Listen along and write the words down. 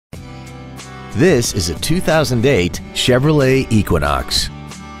This is a 2008 Chevrolet Equinox.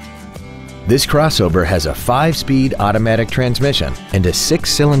 This crossover has a 5-speed automatic transmission and a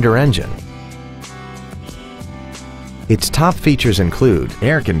 6-cylinder engine. Its top features include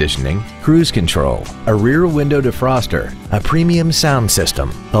air conditioning, cruise control, a rear window defroster, a premium sound system,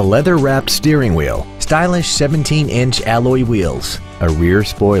 a leather-wrapped steering wheel, stylish 17-inch alloy wheels, a rear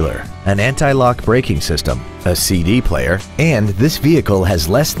spoiler, an anti-lock braking system, a CD player, and this vehicle has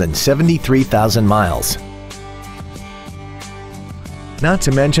less than 73,000 miles. Not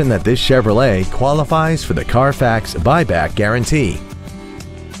to mention that this Chevrolet qualifies for the Carfax buyback guarantee.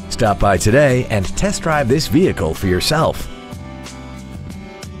 Stop by today and test drive this vehicle for yourself.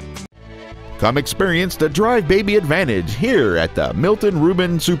 Come experience the Drive Baby advantage here at the Milton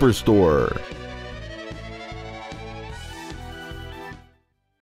Ruben Superstore.